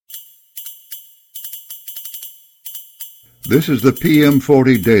This is the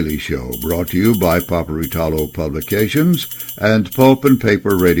PM40 Daily Show, brought to you by Paperitalo Publications and Pulp and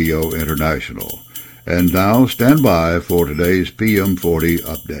Paper Radio International. And now, stand by for today's PM40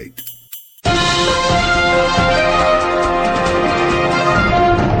 update.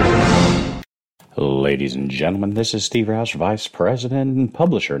 Ladies and gentlemen, this is Steve Roush, Vice President and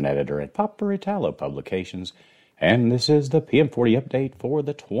Publisher and Editor at Paperitalo Publications, and this is the PM40 update for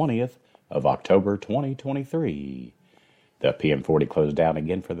the 20th of October 2023. The PM40 closed down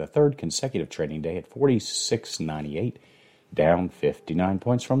again for the third consecutive trading day at 46.98, down 59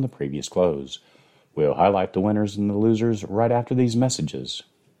 points from the previous close. We'll highlight the winners and the losers right after these messages.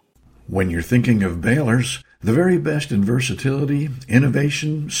 When you're thinking of balers, the very best in versatility,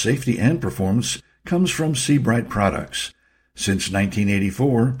 innovation, safety, and performance comes from Seabright products. Since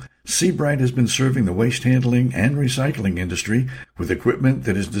 1984, Seabright has been serving the waste handling and recycling industry with equipment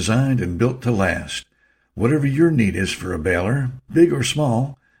that is designed and built to last. Whatever your need is for a baler, big or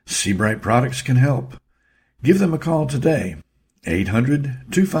small, Seabright products can help. Give them a call today,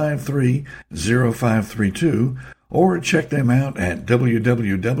 800-253-0532, or check them out at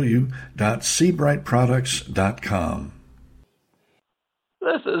www.seabrightproducts.com.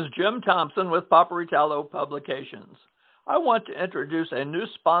 This is Jim Thompson with Paperitalo Publications. I want to introduce a new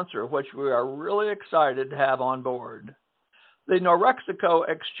sponsor which we are really excited to have on board. The Norexico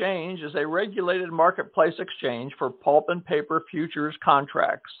Exchange is a regulated marketplace exchange for pulp and paper futures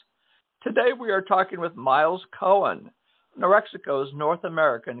contracts. Today we are talking with Miles Cohen, Norexico's North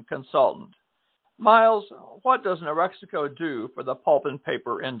American consultant. Miles, what does Norexico do for the pulp and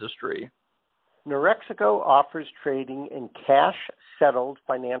paper industry? Norexico offers trading in cash-settled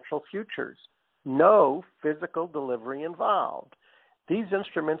financial futures. No physical delivery involved. These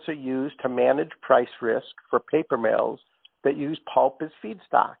instruments are used to manage price risk for paper mills that use pulp as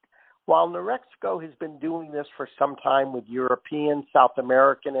feedstock. While Norexico has been doing this for some time with European, South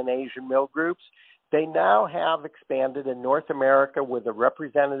American, and Asian mill groups, they now have expanded in North America with a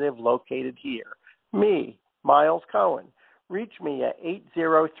representative located here. Me, Miles Cohen. Reach me at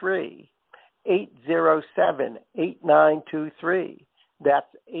 803-807-8923.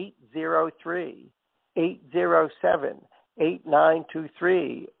 That's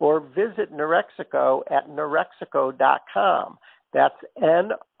 803-807-8923, or visit Norexico at norexico.com. That's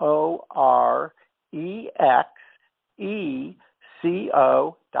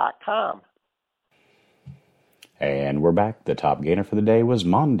NOREXECO.com. And we're back. The top gainer for the day was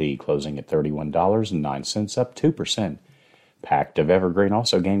Mondi, closing at $31.09, up 2%. Pact of Evergreen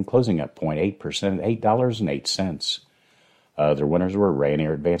also gained, closing up 0.8% at $8.08. Other winners were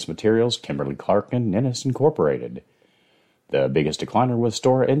Rayonier Advanced Materials, Kimberly-Clark, and Ninnis Incorporated. The biggest decliner was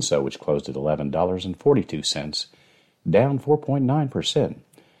Stora Enso, which closed at $11.42, down 4.9%.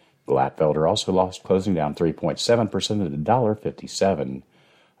 Glatfelter also lost, closing down 3.7% at $1.57.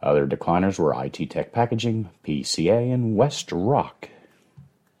 Other decliners were IT Tech Packaging, PCA, and West Rock.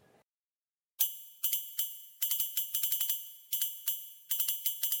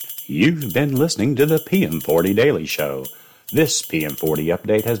 You've been listening to the PM40 Daily Show. This PM40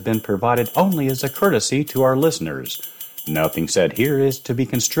 update has been provided only as a courtesy to our listeners. Nothing said here is to be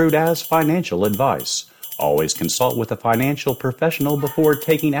construed as financial advice. Always consult with a financial professional before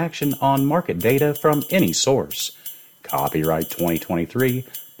taking action on market data from any source. Copyright 2023,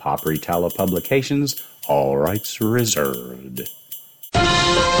 Paperitalo Publications, all rights reserved.